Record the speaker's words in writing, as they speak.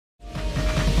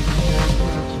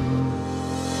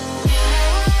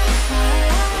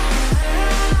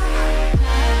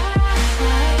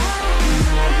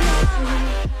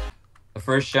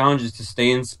first challenge is to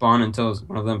stay in spawn until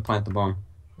one of them plant the bomb.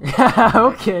 Yeah,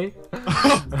 okay.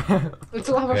 Let's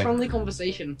all have a friendly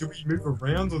conversation. Do we move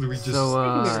around or do we just...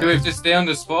 Do we have to stay on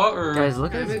the spot or? Guys,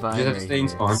 look at this You just have to stay in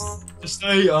spawn. Just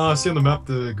stay, see on the map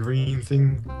the green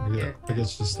thing? Yeah, I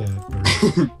guess just stay.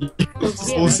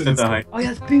 Just all sit in spawn. Oh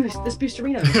yeah, this boost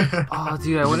arena. Oh,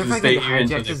 dude, I wonder if I Stay can here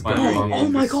until hijack they this find gun. the bomb. Oh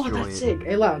my god, Destroy that's it. sick.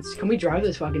 Hey lads, can we drive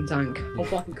this fucking tank? How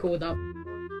fucking cool would that?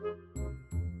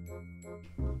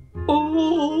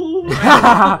 Oh!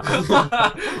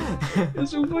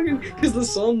 That's so fucking. Because the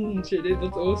sun and shit, dude,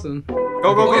 that's awesome.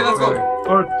 Go, go, Okay, go, let's go, go. go.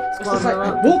 Alright, It's like,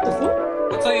 what the fuck?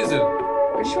 What side is it?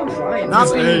 I just want flying. Not-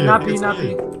 Nappy, I nappy, think it's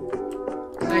nappy.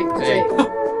 Like, Hey. say,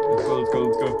 Let's go, let's go,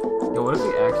 let's go. Yo, what if we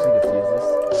actually defuse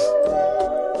this?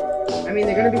 I mean,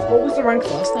 they're gonna be. What was the rank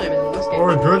last time in the last game?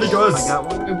 Alright, ready I guys? got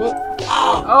one. Wait, what?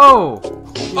 Oh!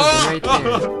 He was right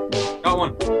there. Got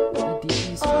one. He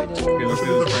destroyed it. Okay, let's do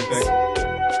this right back.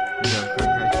 Yeah,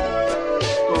 correct.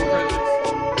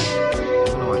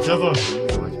 Together.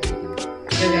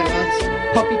 Yeah, that's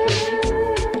Puppy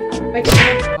Kitty. Make it.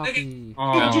 Puppy.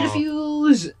 Get you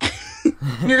defuse!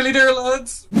 Nearly there,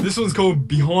 lads. This one's called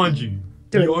Behind You.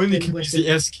 Dude, You only then can use listen. the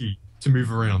S key to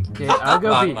move around. Okay, I'll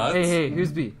go B. Lads. Hey,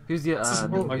 who's B? Who's the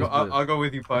I'll go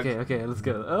with you, Puck. Okay, let's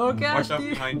go. Oh gosh, Watch out dude.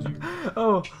 behind you.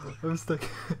 Oh, I'm stuck.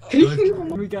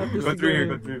 Can We got this. Go through here,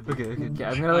 together. go through.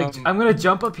 Okay. I'm gonna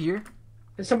jump up here.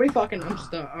 somebody fucking. I'm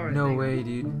stuck. Alright. No way,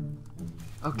 dude.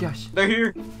 Oh gosh. They're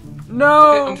here. Okay,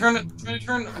 No. I'm trying to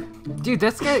turn. Dude,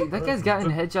 that guy's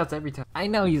gotten headshots every time. I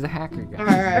know he's a hacker guy.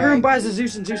 Alright, everyone buys a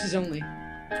Zeus and Zeus is only.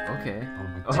 Okay.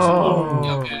 Oh,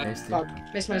 Oh. Okay. Nice, dude. Fuck,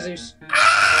 missed my Zeus.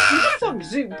 Fuck,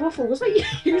 Zeus. Buffalo, was that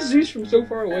you? Zeus from so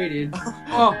far away, dude.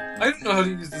 Oh, I didn't know how to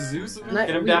use the Zeus. Like,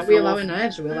 Get him we down for we a allow wolf.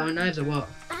 knives, or we allow knives or what?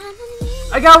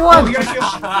 I got one. we got you.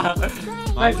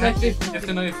 Knife, You have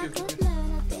to knife you.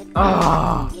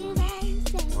 Oh.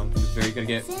 One, two, three. Gotta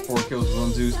get 4 kills with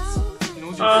 1 Zeus.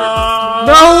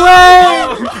 No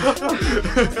way.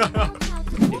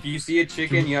 If you see a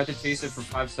chicken, you have to chase it for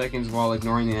 5 seconds while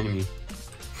ignoring the enemy.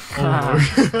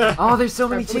 Oh, there's so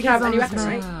many We chickens can have on any this weapons,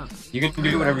 right? map. You can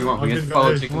do whatever you want. We I'm have to gonna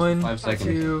follow go. chickens One, for 5 seconds.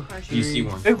 2, You see 3,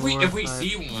 one. If we 4, see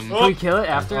 5. one. Can we kill it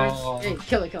after? Oh. Hey,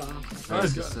 kill it.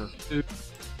 Nice. So-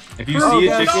 If you Oh, see a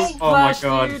God. chicken, No, oh my Flash,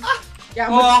 god. dude. Yeah,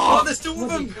 I'm Oh, there's 2 of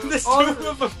them! There's 2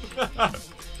 Oh. of them!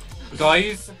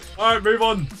 Guys, Alright, move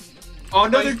on. Oh,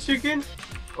 another chicken?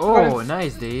 Oh,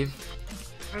 nice, Dave.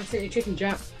 I'm saying chicken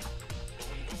jump.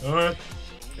 Alright.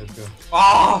 Let's go.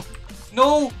 ah,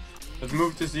 no. Let's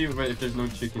move to see if there's no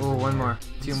chicken. Oh, one more.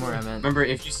 2 more, I meant. Remember,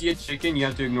 if you see a chicken, you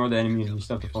have to ignore the enemy and you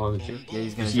still have to follow the chicken. Yeah,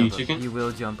 he's gonna You see jump chicken? up. He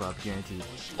will jump up, guaranteed.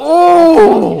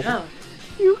 Oh! Yeah.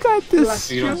 You got To this. left,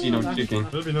 So you don't see no left, chicken.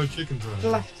 There'll be no chickens To around.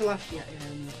 left, to left. Yeah.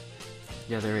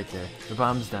 Yeah, they're right there. The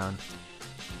bomb's down.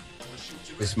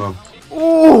 They smoke.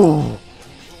 Oh!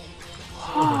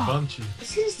 Oh, the bunchy.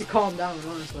 This needs to calm down,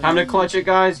 honestly. Time to clutch it,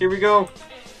 guys. Here we go.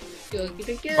 Okay,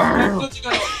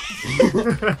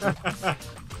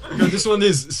 this one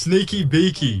is Sneaky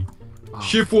Beaky. Oh.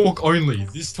 Shift walk only.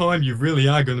 This time you really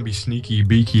are gonna be sneaky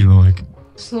beaky like.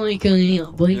 Sneaky,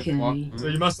 blinky. So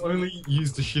you must only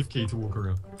use the shift key to walk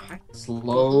around.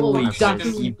 Slowly. Oh, duck.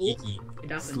 Peeky, peeky.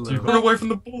 So you run away from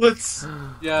the bullets.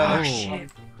 Yeah. Oh shit.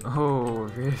 Oh,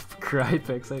 Rip,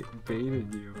 Crypex, I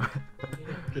baited you.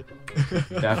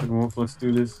 Daffy Wolf, let's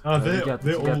do this. They're You got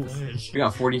they're this, you got all this. age. We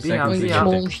got 40 Be seconds. out, to be get out.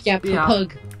 there. Small step Be for out.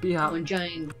 pug. Be out. One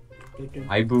giant.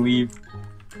 I believe.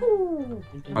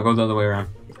 I'll go the other way around.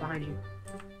 It's behind you.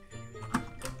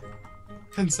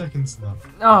 10 seconds now.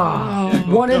 Oh.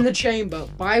 One in the chamber.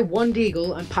 Buy 1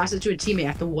 deagle and pass it to a teammate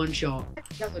after 1 shot.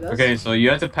 Okay, so you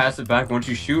have to pass it back once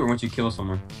you shoot or once you kill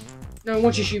someone. No,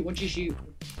 once you shoot. Fuck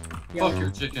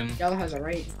your chicken. Yellow has it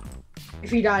right.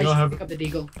 If he dies, Yellow have- pick up the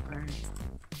deagle. Alright.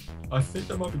 I think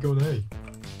that might be going A.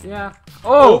 Yeah.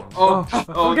 Oh! Oh, Oh!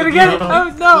 oh, I'm gonna the get it! deagle. Oh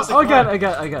no! There's a Oh god, car. I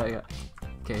got.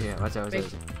 Okay, yeah, watch out.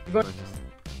 Go-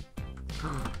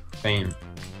 Bam.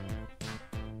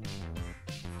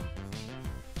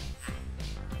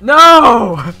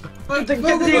 No! Get the It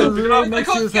deagle. was right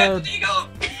next to his head.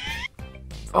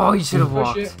 Oh, you should have Push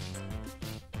walked. it.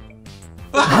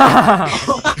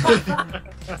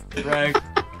 Frag.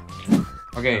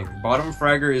 Okay, bottom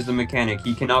fragger is the mechanic.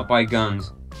 He cannot buy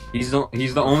guns. He's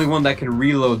the only one that can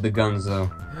reload the guns though.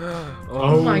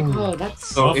 Oh my god, that's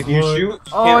So if you Buffalo. shoot, you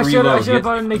Oh, I can't should reload. have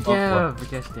bought a Buffalo.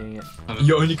 Nick. Gosh dang it.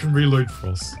 You only can reload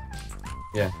Frost.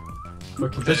 Yeah.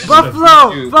 Okay, that's just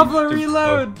Buffalo! Shoot, Buffalo shoot,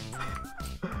 reload!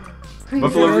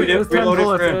 Buffalo, Yeah, reload it was 10 it,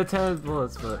 bullets, friend. it had 10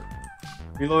 bullets, but...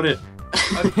 Reload it.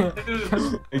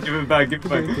 And give it back. Give it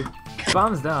back.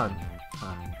 Bomb's down.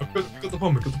 I've got the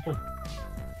bomb, I've got the bomb.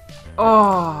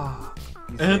 Oh!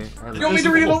 And You want me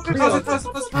to reload? Press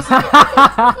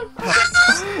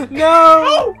it.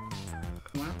 No!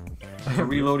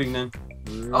 Reloading then.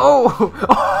 Oh!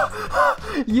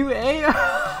 You ate.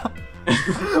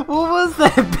 What was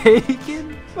that,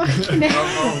 bacon? Fucking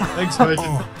hell. thanks,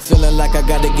 Bacon. Feeling like I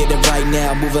gotta get it right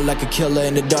now. Moving like a killer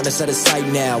in the darkness out of sight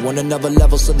now. On another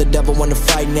level, so the devil wanna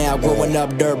fight now. Growing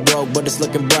up dirt broke, but it's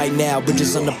looking bright now.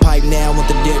 Bridges on the pipe now, want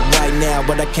the dick right now.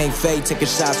 But I can't fade, taking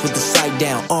shots with the sight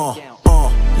down.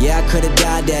 Yeah, I could've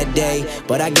died that day,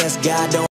 but I guess God don't